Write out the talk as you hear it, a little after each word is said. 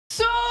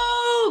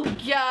Hello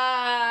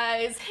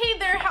guys! Hey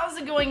there, how's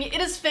it going?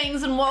 It is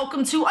Fangs and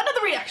welcome to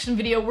another reaction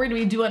video we're gonna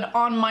be doing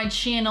on my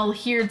channel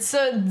here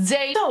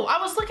today. So, I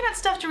was looking at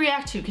stuff to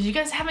react to because you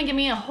guys haven't given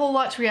me a whole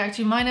lot to react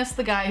to, minus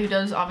the guy who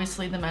does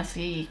obviously the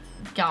messy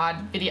God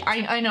video.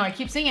 I know, I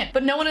keep seeing it,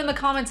 but no one in the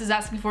comments is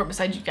asking for it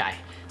besides you guys.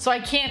 So I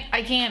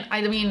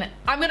mean,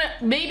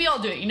 maybe I'll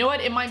do it. You know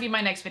what? It might be my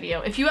next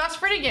video. If you ask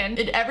for it again,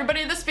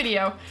 everybody in this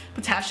video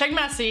puts hashtag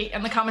messy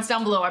in the comments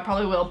down below, I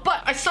probably will.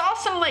 But I saw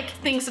some like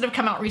things that have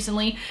come out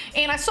recently,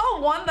 and I saw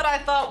one that I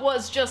thought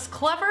was just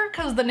clever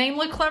because the name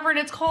looked clever, and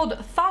it's called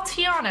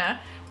Thotiana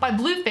by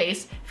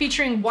Blueface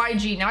featuring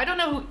YG. Now I don't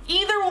know who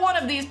either one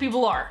of these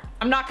people are.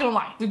 I'm not gonna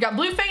lie. We've got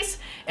Blueface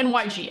and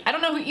YG. I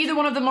don't know who either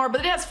one of them are,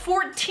 but it has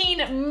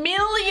 14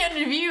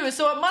 million views,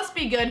 so it must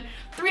be good.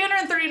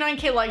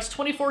 339k likes,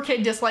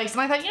 24k dislikes,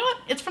 and I thought, you know what?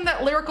 It's from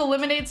that Lyrical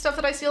Lemonade stuff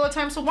that I see all the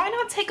time, so why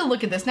not take a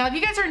look at this? Now, if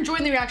you guys are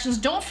enjoying the reactions,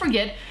 don't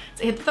forget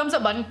to hit the thumbs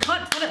up button,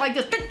 cut it like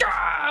this.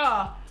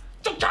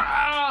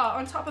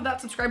 On top of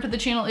that, subscribe to the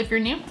channel if you're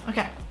new.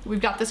 Okay,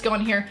 we've got this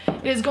going here.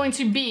 It is going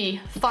to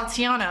be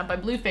Thotiana by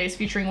Blueface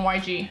featuring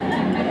YG.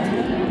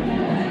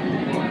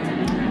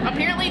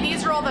 Apparently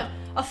these are all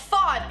a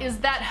thought is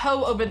that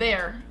hoe over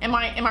there. Am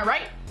I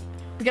right?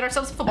 We got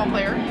ourselves a football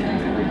player.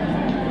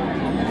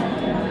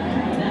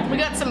 We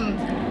got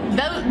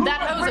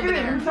that hoes over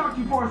there. Let me talk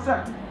to you for a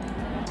second.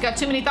 Got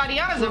too many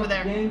Thotianas over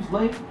there. Games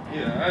late.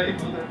 Yeah, hey,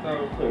 hold that thought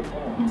real quick.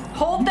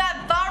 Hold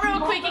that thought real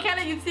quick.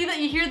 You see that?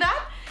 You hear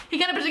that? He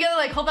kind of put together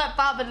like, hold that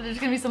thought, but there's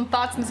gonna be some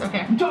thoughts in this.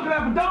 Okay. You talking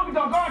about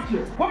badonkadonk, aren't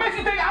you? What makes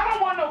you think I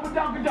don't want no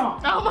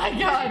badonkadonk? Oh my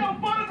God. Ain't no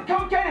fun if the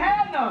coach can't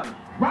have none,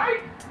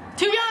 right?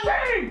 Too young.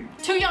 Hey!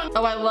 Too young.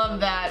 Oh, I love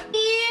that.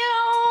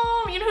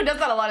 Ew. You know who does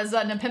that a lot is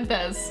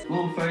Nepenthes.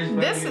 Blueface,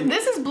 baby.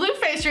 This is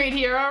Blueface right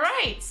here. All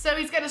right. So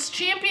he's got his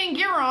champion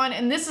gear on,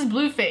 and this is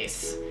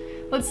Blueface.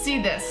 Let's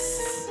see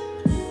this.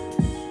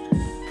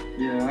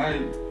 Yeah,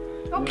 hey.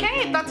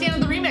 Okay, Thotiana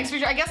the remix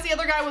feature. I guess the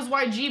other guy was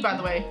YG, by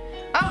the way.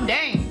 Oh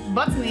dang,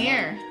 butts in the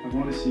air. I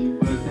want to see you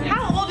buzz down.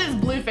 How old is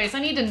Blueface? I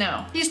need to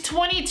know. He's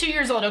 22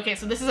 years old. Okay,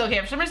 so this is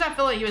okay. For some reason I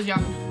feel like he was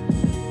young.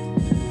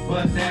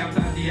 Buzz down,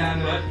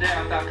 Thotiana. Buzz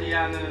down,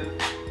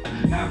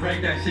 Thotiana. Now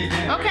break that shit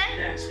down.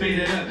 Okay. Speed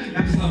it up.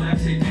 Now slow that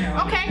shit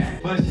down. Okay.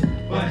 Buzz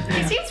down.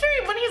 He seems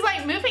very, when he's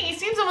like moving, he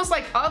seems almost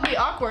like oddly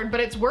awkward, but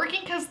it's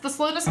working because the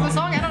slowness of the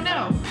song, I don't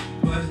know.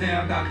 Buzz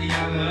down,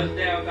 Thotiana. Buzz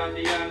down,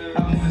 Thotiana.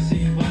 I want to see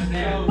you buzz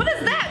down. What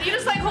is that? You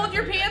just like hold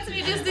your pants and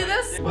you just do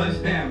this? Buzz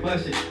down,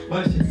 bust it,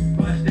 bust it,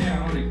 bust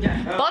down on the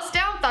gang. Bust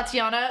down,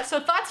 Thotiana. So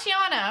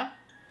Thotiana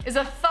is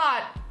a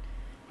thought.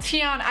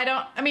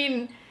 I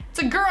mean, it's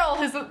a girl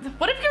who's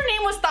what if your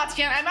name was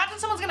Thotiana? I imagine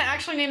someone's gonna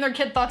actually name their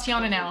kid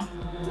Thotiana now.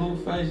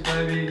 Blueface,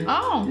 baby.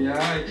 Oh.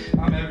 Yeah,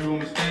 I'm every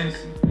woman's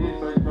fantasy.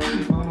 Blueface,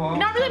 baby.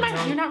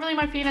 You're not really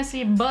my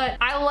fantasy, but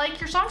I like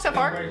your song so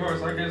far.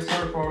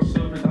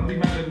 Don't be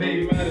mad at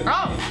me.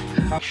 Oh.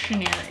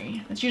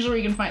 Dictionary. That's usually where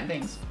you can find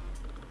things.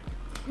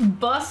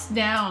 Bust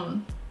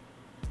down.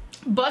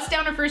 Bust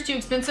down refers to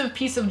expensive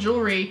piece of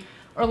jewelry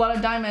or a lot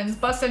of diamonds.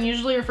 Bust down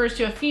usually refers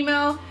to a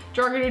female.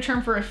 Derogatory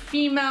term for a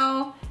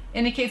female.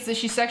 Indicates that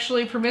she's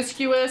sexually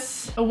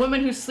promiscuous. A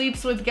woman who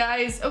sleeps with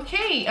guys.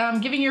 Okay,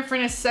 giving your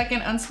friend a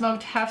second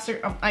unsmoked half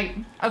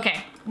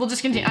okay, we'll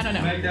just continue. I don't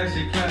know. Make that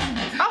shit clap.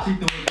 Oh. She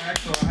threw it back,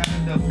 so I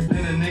had to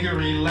then a nigga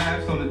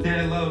relapse on the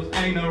dead lows.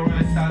 Ain't no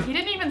running stop. He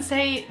didn't even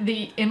say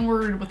the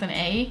N-word with an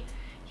A.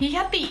 He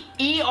had the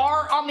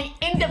ER on the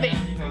end of it.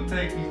 You gonna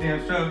take these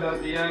damn strokes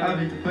out the end. I'll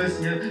be the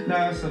pussy up.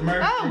 Now it's a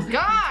murder. Oh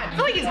God, I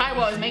feel like he's high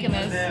while he's making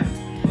this.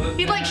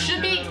 He like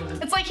should be,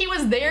 it's like he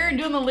was there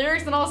doing the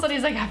lyrics and all of a sudden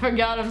he's like, I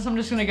forgot him, so I'm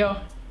just gonna go.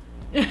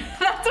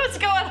 That's what's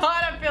going on,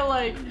 I feel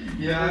like.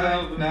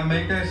 Yeah, now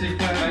make that shit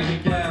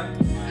clap.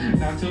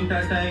 Now toot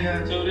that thing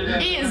up.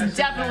 He is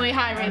definitely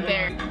high right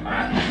there.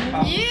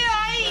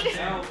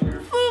 Yeah,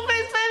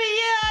 Blueface baby,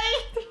 yeah.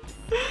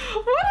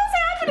 What is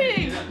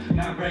happening?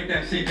 Now break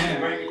that shit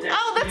down.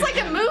 Oh, that's like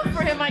a move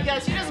for him, I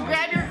guess. You just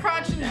grab your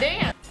crotch and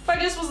dance. If I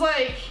just was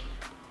like,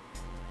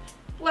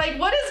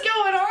 what is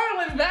going on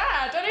with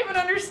that? I don't even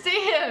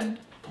understand.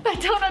 I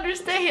don't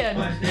understand.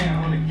 Bust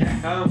down on the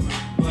gang.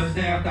 Bust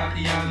down,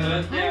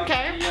 Thotiana.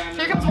 Okay,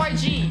 here comes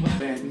YG.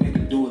 Bad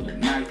nigga do it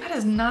tonight. That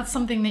is not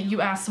something that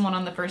you ask someone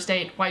on the first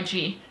date,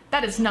 YG.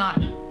 That is not.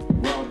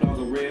 Raw dog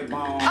a red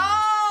bone.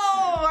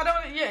 Oh, I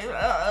don't,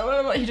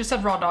 yeah, he just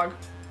said raw dog.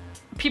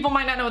 People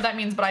might not know what that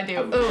means, but I do.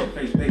 Ooh.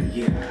 Face, baby,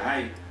 yeah,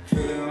 I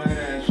feeling like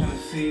that, trying to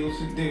see what's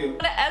the deal.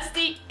 What a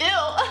SD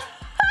ill.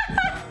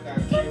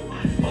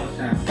 Bust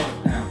down,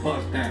 bust down,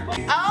 bust down.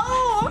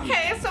 Oh,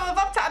 okay. So if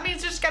up top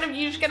means you just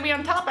gotta be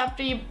on top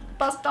after you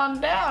bust on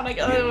down. I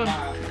guess.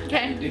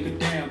 Okay. Dig it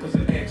down, cause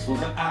the X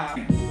was an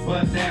I.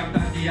 Bust down,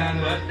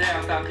 Thotiana. Bust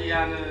down,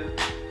 Thotiana.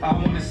 I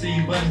wanna see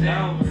you bust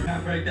down. Now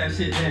break that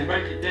shit down.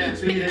 Break it down.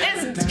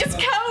 It's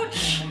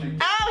Coach.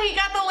 Oh, he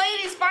got the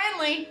ladies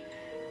finally.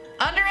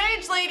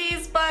 Underage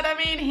ladies, but I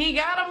mean, he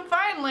got them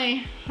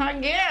finally, I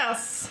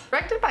guess.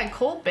 Directed by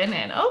Cole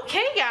Bennett.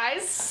 Okay,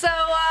 guys, so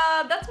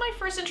that's my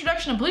first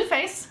introduction to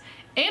Blueface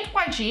and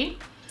YG.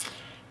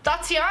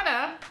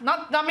 Thotiana,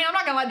 I mean, I'm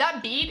not gonna lie,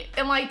 that beat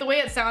and like the way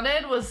it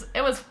sounded was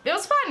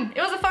fun.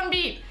 It was a fun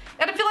beat.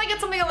 And I feel like it's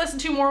something I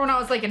listened to more when I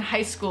was like in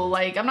high school.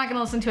 Like, I'm not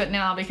gonna listen to it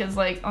now because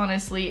like,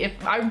 honestly,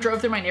 if I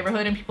drove through my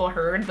neighborhood and people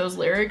heard those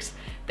lyrics,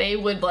 they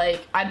would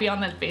like, I'd be on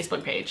the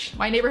Facebook page.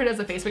 My neighborhood has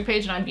a Facebook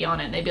page and I'd be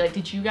on it and they'd be like,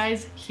 did you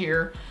guys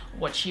hear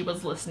what she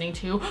was listening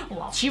to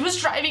while she was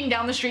driving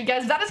down the street?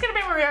 Guys, that is gonna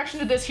be my reaction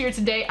to this here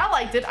today. I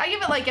liked it. I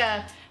give it like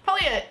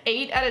probably a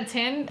 8 out of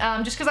 10,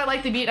 just because I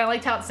liked the beat and I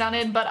liked how it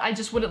sounded, but I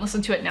just wouldn't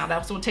listen to it now.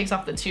 That's what takes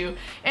off the 2.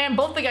 And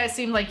both the guys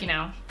seemed like, you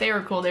know, they were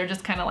cool. They were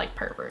just kind of like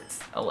perverts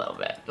a little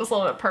bit. Just a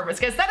little bit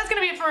perverts. Guys, that is going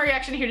to be it for my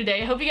reaction here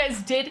today. I hope you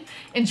guys did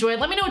enjoy it.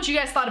 Let me know what you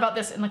guys thought about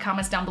this in the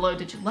comments down below.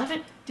 Did you love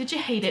it? Did you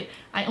hate it?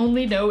 I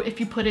only know if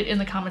you put it in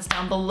the comments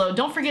down below.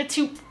 Don't forget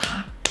to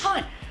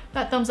comment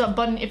that thumbs up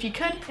button if you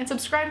could, and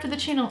subscribe to the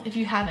channel if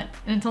you haven't.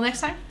 And until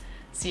next time,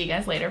 see you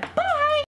guys later. Bye!